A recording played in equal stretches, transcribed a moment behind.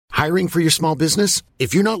Hiring for your small business?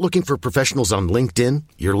 If you're not looking for professionals on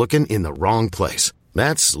LinkedIn, you're looking in the wrong place.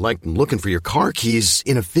 That's like looking for your car keys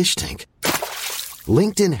in a fish tank.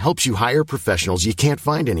 LinkedIn helps you hire professionals you can't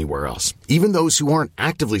find anywhere else, even those who aren't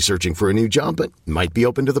actively searching for a new job but might be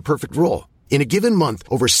open to the perfect role. In a given month,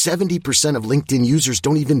 over 70% of LinkedIn users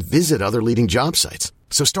don't even visit other leading job sites.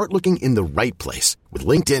 So start looking in the right place. With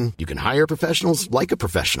LinkedIn, you can hire professionals like a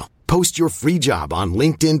professional. Post your free job on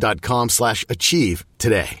linkedin.com/achieve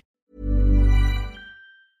today.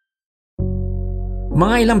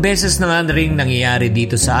 Mga ilang beses na nga rin nangyayari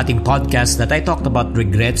dito sa ating podcast that I talked about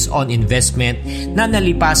regrets on investment na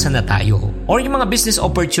nalipasan na tayo. Or yung mga business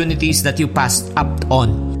opportunities that you passed up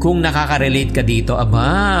on. Kung nakaka-relate ka dito,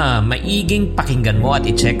 maiging pakinggan mo at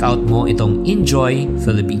i-check out mo itong Enjoy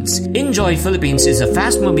Philippines. Enjoy Philippines is a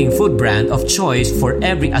fast-moving food brand of choice for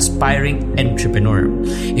every aspiring entrepreneur.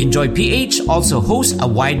 Enjoy PH also hosts a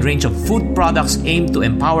wide range of food products aimed to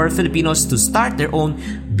empower Filipinos to start their own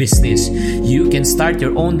business. You can start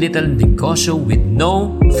your own little negosyo with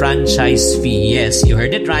no franchise fee. Yes, you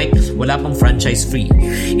heard it right. Wala pang franchise fee.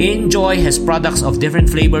 Enjoy has products of different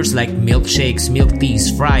flavors like milkshakes, milk teas,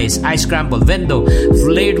 fries, ice scramble, vendo,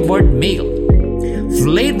 flavored milk,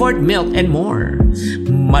 and more.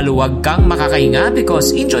 Maluwag kang makakahinga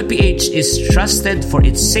because Enjoy PH is trusted for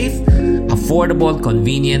its safe, affordable,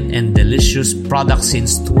 convenient, and delicious products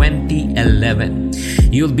since 2011.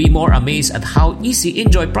 You'll be more amazed at how easy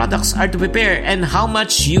Enjoy products are to prepare and how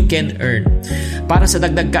much you can earn. Para sa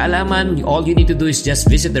dagdag kaalaman, all you need to do is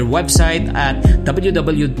just visit their website at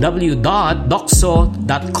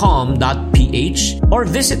www.doxo.com.ph or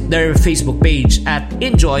visit their Facebook page at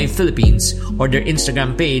Enjoy Philippines or their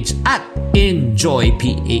Instagram page at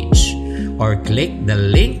EnjoyPH or click the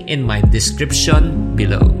link in my description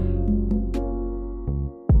below.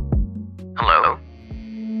 Hello?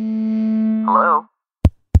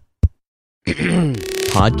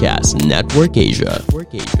 Podcast Network Asia.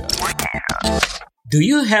 Do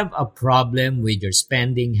you have a problem with your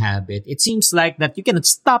spending habit? It seems like that you cannot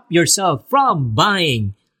stop yourself from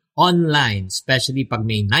buying online, especially pag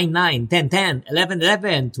may 9, 10,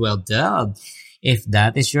 11, 12. If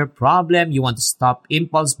that is your problem, you want to stop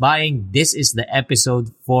impulse buying, this is the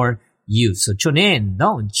episode for you. So tune in,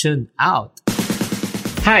 don't tune out.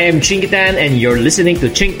 Hi, I'm Chingitan and you're listening to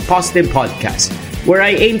Chink Positive Podcast, where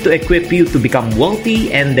I aim to equip you to become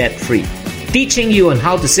wealthy and debt-free. Teaching you on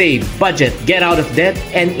how to save, budget, get out of debt,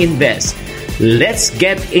 and invest. Let's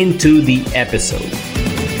get into the episode.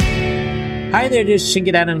 Hi there, this is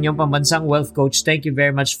Chingitan, ang inyong pambansang wealth coach. Thank you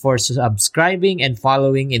very much for subscribing and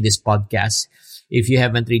following in this podcast. If you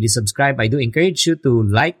haven't really subscribed, I do encourage you to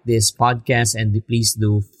like this podcast and please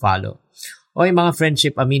do follow. O yung mga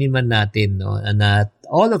friendship, aminin man natin, no, na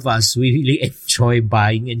all of us, we really enjoy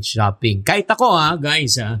buying and shopping. Kahit ako,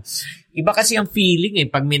 guys, iba kasi ang feeling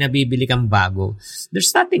pag may nabibili kang bago.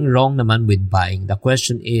 There's nothing wrong naman with buying. The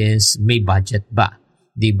question is, may budget ba?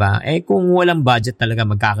 Diba? Kung walang budget talaga,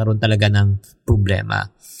 magkakaroon talaga ng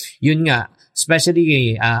problema. Yun nga,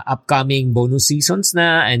 especially upcoming bonus seasons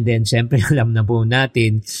na, and then syempre alam na po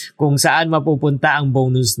natin kung saan mapupunta ang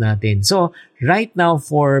bonus natin. So right now,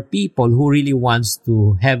 for people who really wants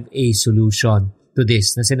to have a solution to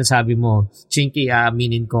this, na sinasabi mo, Chinky,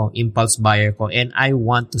 aminin ko, impulse buyer ko, and I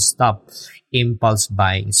want to stop impulse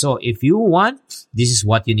buying. So if you want, this is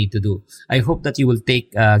what you need to do. I hope that you will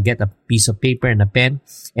get a piece of paper and a pen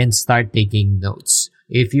and start taking notes.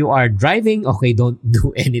 If you are driving, okay, don't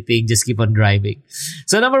do anything. Just keep on driving.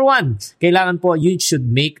 So number 1, kailangan po, you should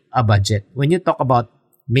make a budget. When you talk about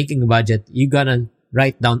making a budget, you're gonna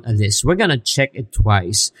write down a list. We're gonna check it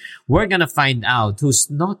twice. We're gonna find out who's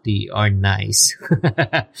naughty or nice.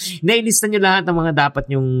 Nailista nyo lahat ng mga dapat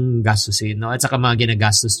nyong gastusin, no? At saka mga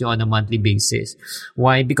ginagastos nyo on a monthly basis.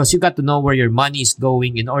 Why? Because you got to know where your money is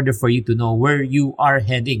going in order for you to know where you are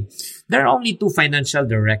heading. There are only 2 financial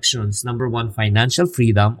directions. Number 1, financial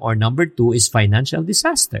freedom, or number 2 is financial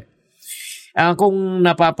disaster. Kung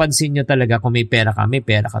napapansin nyo talaga, kung may pera ka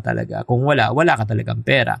talaga. Kung wala ka talagang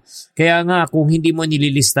pera. Kaya nga, kung hindi mo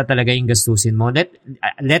nililista talaga yung gastusin mo,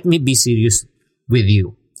 let me be serious with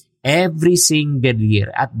you. Every single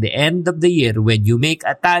year, at the end of the year, when you make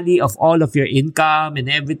a tally of all of your income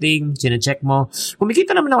and everything, sinacheck mo,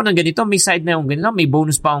 kumikita naman ako ng ganito, may side na akong ganito, may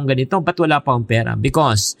bonus pa akong ganito, ba't wala pa akong pera?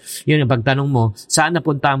 Because, yun ang pagtanong mo, saan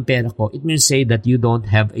napunta ang pera ko? It means say that you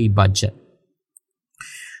don't have a budget.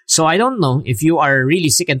 So I don't know if you are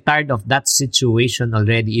really sick and tired of that situation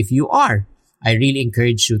already. If you are, I really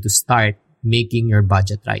encourage you to start making your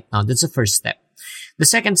budget right now. That's the first step. The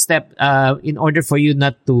second step, in order for you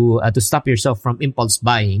not to stop yourself from impulse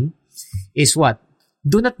buying, is what?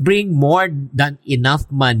 do not bring more than enough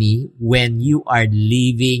money when you are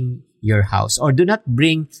leaving your house, or do not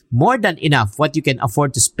bring more than enough what you can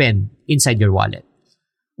afford to spend inside your wallet.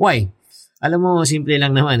 Why? Alam mo, simple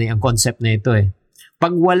lang naman ang concept na ito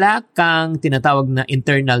Pag wala kang tinatawag na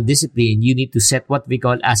internal discipline, you need to set what we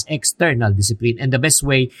call as external discipline. And the best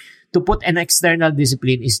way to put an external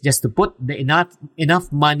discipline is just to put the enough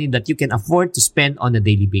money that you can afford to spend on a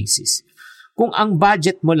daily basis. Kung ang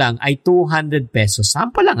budget mo lang ay 200 pesos,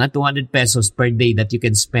 sample lang 200 pesos per day that you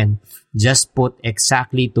can spend, just put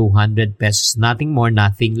exactly 200 pesos. Nothing more,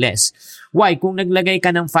 nothing less. Why? Kung naglagay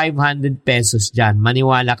ka ng 500 pesos dyan,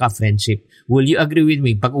 maniwala ka, friendship, will you agree with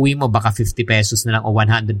me? Pag uwi mo, baka 50 pesos na lang o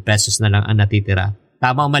 100 pesos na lang ang natitira.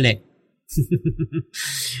 Tama o mali?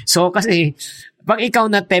 So, kasi, pag ikaw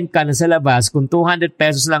na-tempt ka na sa labas, kung 200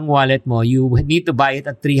 pesos lang wallet mo, you need to buy it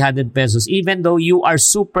at 300 pesos, even though you are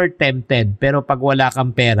super tempted. Pero pag wala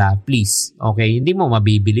kang pera, please, okay, hindi mo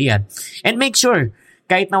mabibili yan. And make sure,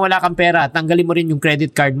 kahit na wala kang pera, tanggalin mo rin yung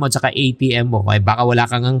credit card mo at saka ATM mo. Kaya baka wala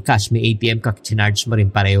kang ang cash, may ATM ka, charge mo rin,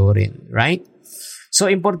 pareho rin. Right? So,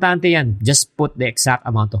 importante yan. Just put the exact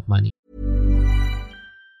amount of money.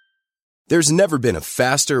 There's never been a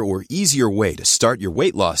faster or easier way to start your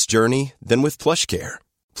weight loss journey than with PlushCare.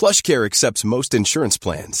 PlushCare accepts most insurance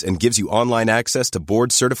plans and gives you online access to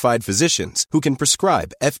board-certified physicians who can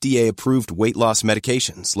prescribe FDA-approved weight loss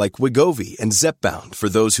medications like Wegovy and Zepbound for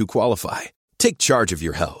those who qualify. Take charge of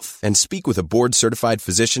your health and speak with a board-certified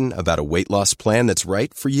physician about a weight loss plan that's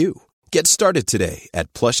right for you. Get started today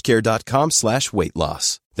at plushcare.com/weightloss.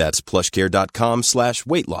 That's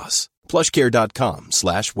plushcare.com/weightloss.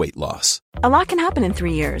 plushcare.com/weightloss. A lot can happen in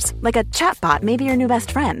 3 years, like a chatbot may be your new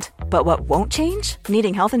best friend. But what won't change?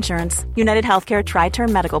 Needing health insurance. United Healthcare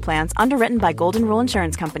Tri-Term Medical Plans, underwritten by Golden Rule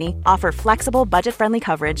Insurance Company, offer flexible, budget-friendly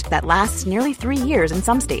coverage that lasts nearly 3 years in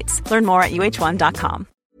some states. Learn more at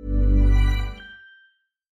uh1.com.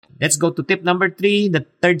 Let's go to tip number 3. The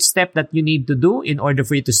third step that you need to do in order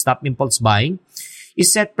for you to stop impulse buying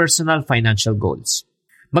is set personal financial goals.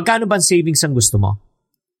 Magkano ba ang savings ang gusto mo?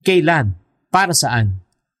 Kailan? Para saan?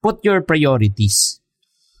 Put your priorities.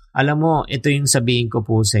 Alam mo, ito yung sabihin ko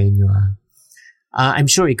po sa inyo. I'm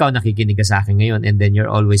sure ikaw nakikinig ka sa akin ngayon and then you're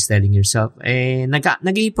always telling yourself,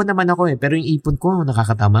 nag-iipon naman ako pero yung ipon ko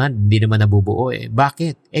nakakatamad, hindi naman nabubuo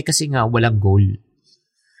Bakit? Kasi nga walang goal.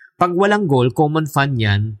 Pag walang goal, common fund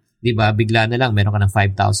yan, di ba? Bigla na lang, meron ka ng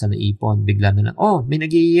 5,000 na ipon. Bigla na lang, may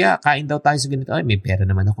nag-iiya, kain daw tayo sa ganito. May pera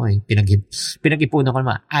naman ako Pinag-ipunan ko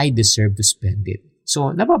naman, I deserve to spend it.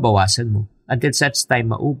 So, nababawasan mo until such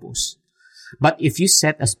time maubos. But if you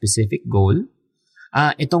set a specific goal,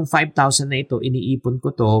 itong 5,000 na ito, iniipon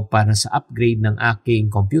ko to para sa upgrade ng aking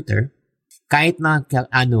computer. Kahit na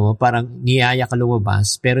parang niyaya ka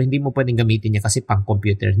lumabas, pero hindi mo pwedeng gamitin niya kasi pang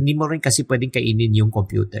computer. Hindi mo rin kasi pwedeng kainin yung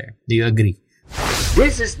computer. Do you agree?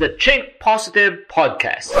 This is the Think Positive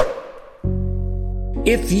Podcast.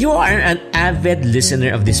 If you are an avid listener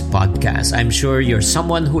of this podcast, I'm sure you're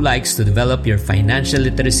someone who likes to develop your financial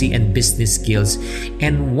literacy and business skills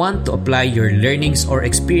and want to apply your learnings or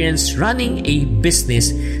experience running a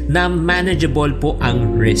business na manageable po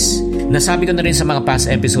ang risk. Nasabi ko na rin sa mga past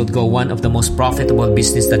episode ko, one of the most profitable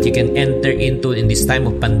business that you can enter into in this time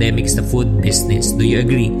of pandemic is the food business. Do you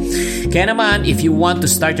agree? Kaya naman, if you want to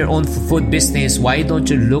start your own food business, why don't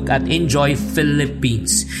you look at Enjoy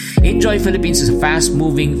Philippines? Enjoy Philippines is a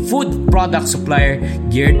fast-moving food product supplier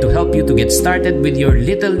geared to help you to get started with your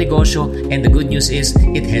little negosyo, and the good news is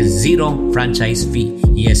it has zero franchise fee.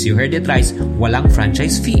 Yes, you heard it right, walang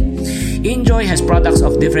franchise fee. Enjoy has products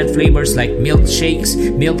of different flavors like milkshakes,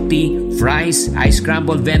 milk tea, fries, ice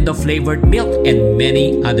scrambled Vendo-flavored milk, and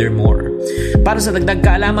many other more. Para sa dagdag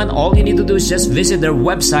kaalaman, all you need to do is just visit their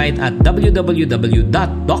website at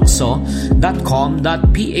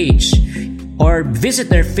www.doxo.com.ph or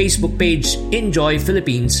visit their Facebook page, Enjoy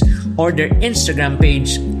Philippines, or their Instagram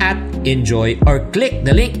page at Enjoy, or click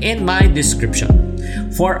the link in my description.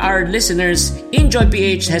 For our listeners, Enjoy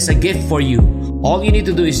PH has a gift for you. All you need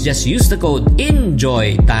to do is just use the code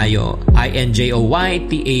ENJOYTAYO,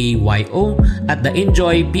 INJOYTAYO, at the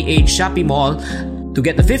Enjoy PH Shopee Mall to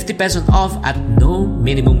get the 50 pesos off at no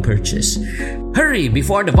minimum purchase. Hurry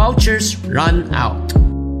before the vouchers run out.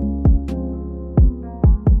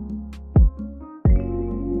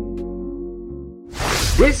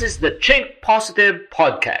 This is the Think Positive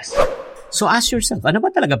Podcast. So ask yourself, ano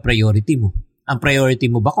ba talaga priority mo? Ang priority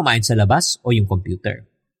mo ba kumain sa labas o yung computer?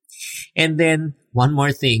 And then, one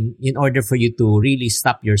more thing, in order for you to really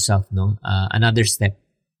stop yourself, another step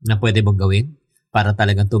na pwede mong gawin para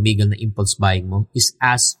talagang tumigil na impulse buying mo is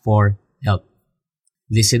ask for help.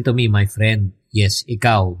 Listen to me, my friend. Yes,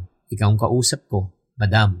 ikaw ang kausap ko.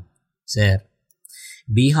 Madam, Sir,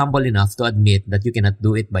 be humble enough to admit that you cannot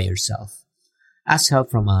do it by yourself. Ask help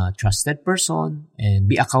from a trusted person and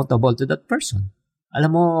be accountable to that person.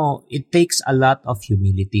 Alam mo, it takes a lot of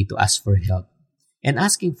humility to ask for help. And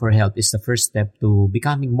asking for help is the first step to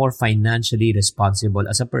becoming more financially responsible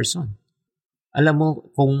as a person. Alam mo,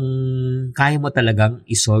 kung kaya mo talagang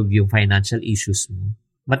isolve yung financial issues mo,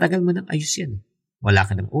 matagal mo nang ayos yan. Wala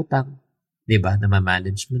ka ng utang, diba?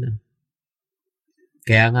 Na-manage mo na.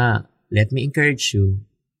 Kaya nga, let me encourage you,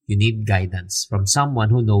 you need guidance from someone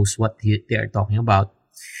who knows what they are talking about.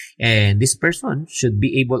 And this person should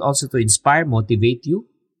be able also to inspire, motivate you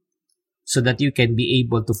so that you can be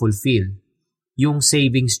able to fulfill yung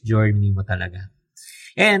savings journey mo talaga.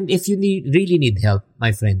 And if you really need help,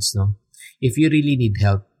 my friends, no? If you really need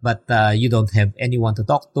help, but you don't have anyone to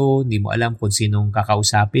talk to, hindi mo alam kung sinong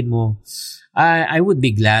kakausapin mo, I would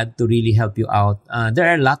be glad to really help you out. There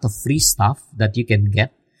are a lot of free stuff that you can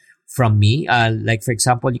get from me. Like, for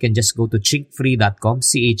example, you can just go to chinkfree.com,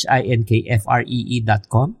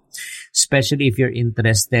 chinkfree.com. Especially if you're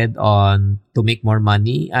interested to make more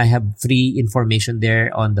money. I have free information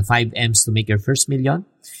there on the 5 M's to make your first million.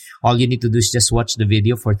 All you need to do is just watch the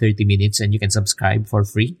video for 30 minutes and you can subscribe for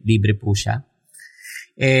free. Libre po siya.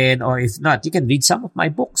 Or if not, you can read some of my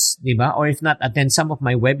books, diba? Or if not, attend some of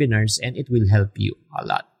my webinars and it will help you a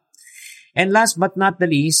lot. And last but not the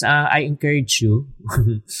least, I encourage you,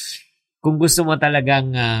 kung gusto mo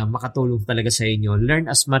talagang makatulong talaga sa inyo, learn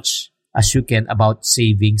as much as you can about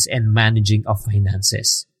savings and managing of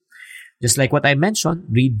finances. Just like what I mentioned,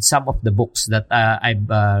 read some of the books that I've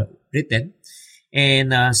written.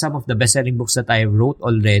 And some of the best-selling books that I wrote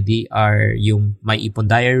already are yung My Ipon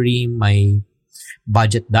Diary, My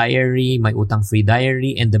Budget Diary, My Utang Free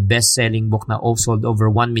Diary, and the best-selling book na sold over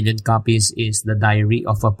 1 million copies is The Diary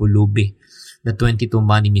of a Pulubi, the 22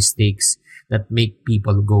 money mistakes that make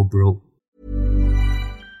people go broke.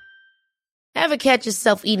 Ever catch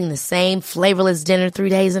yourself eating the same flavorless dinner 3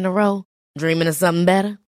 days in a row? Dreaming of something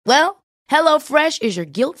better? Well, HelloFresh is your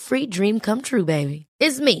guilt-free dream come true, baby.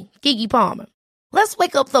 It's me, Keke Palmer. Let's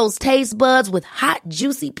wake up those taste buds with hot,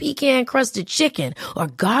 juicy pecan-crusted chicken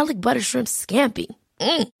or garlic butter shrimp scampi.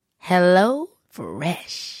 Hello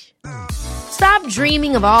Fresh. Stop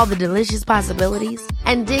dreaming of all the delicious possibilities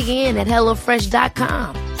and dig in at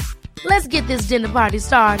HelloFresh.com. Let's get this dinner party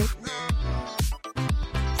started.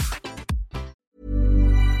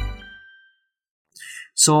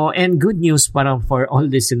 So, and good news parang for all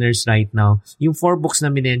listeners right now, yung 4 books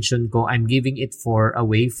na minention ko, I'm giving it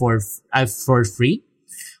away for free.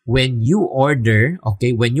 When you order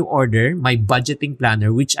my budgeting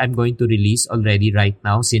planner, which I'm going to release already right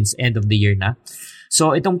now since end of the year na.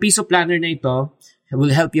 So, itong piso planner na ito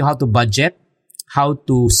will help you how to budget, how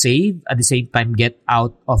to save, at the same time get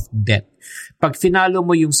out of debt. Pag finalo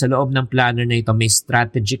mo yung sa loob ng planner na ito, may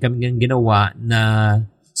strategy kami ginawa na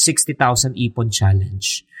 60,000 ipon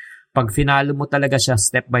challenge. Pag finalo mo talaga siya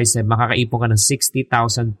step by step, makakaipon ka ng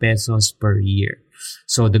 60,000 pesos per year.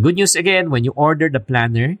 So the good news again, when you order the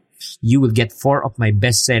planner, you will get 4 of my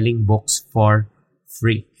best-selling books for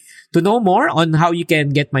free. To know more on how you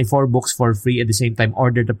can get my 4 books for free at the same time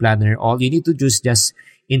order the planner, all you need to do is just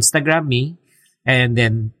Instagram me and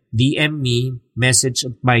then DM me, message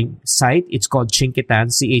my site. It's called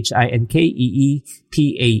Chinketan, CHINKEETAN,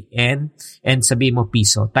 and sabihin mo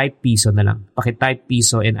piso. Type piso na lang. Paki-type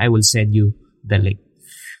piso and I will send you the link.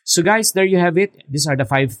 So guys, there you have it. These are the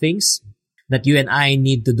 5 things that you and I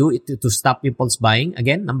need to do to stop impulse buying.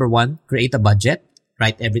 Again, number 1, create a budget.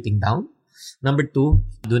 Write everything down. Number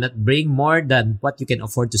 2, do not bring more than what you can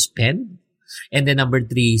afford to spend. And then number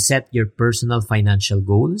 3, set your personal financial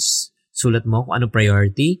goals. Sulat mo kung ano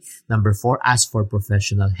priority. Number 4, ask for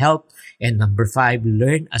professional help. And number 5,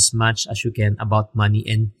 learn as much as you can about money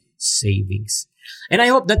and savings. And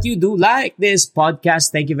I hope that you do like this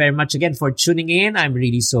podcast. Thank you very much again for tuning in. I'm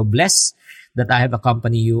really so blessed that I have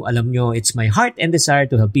accompanied you. Alam nyo, it's my heart and desire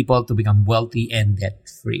to help people to become wealthy and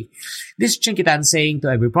debt-free. This is Chinkitan saying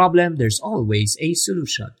to every problem, there's always a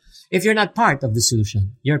solution. If you're not part of the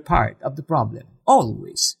solution, you're part of the problem.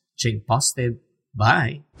 Always think positive.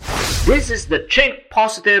 Bye. This is the Chink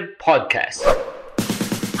Positive Podcast.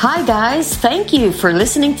 Hi guys, thank you for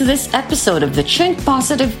listening to this episode of the Chink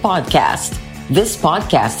Positive Podcast. This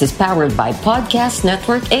podcast is powered by Podcast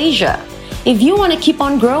Network Asia. If you want to keep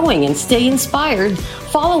on growing and stay inspired,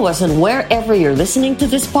 follow us on wherever you're listening to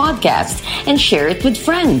this podcast and share it with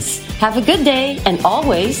friends. Have a good day and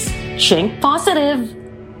always Chink Positive.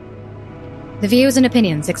 The views and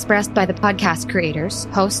opinions expressed by the podcast creators,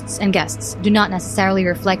 hosts, and guests do not necessarily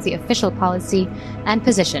reflect the official policy and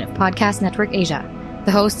position of Podcast Network Asia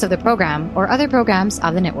the hosts of the program, or other programs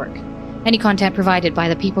of the network. Any content provided by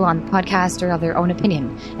the people on the podcast are of their own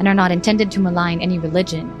opinion and are not intended to malign any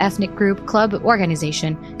religion, ethnic group, club,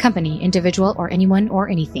 organization, company, individual, or anyone or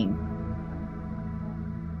anything.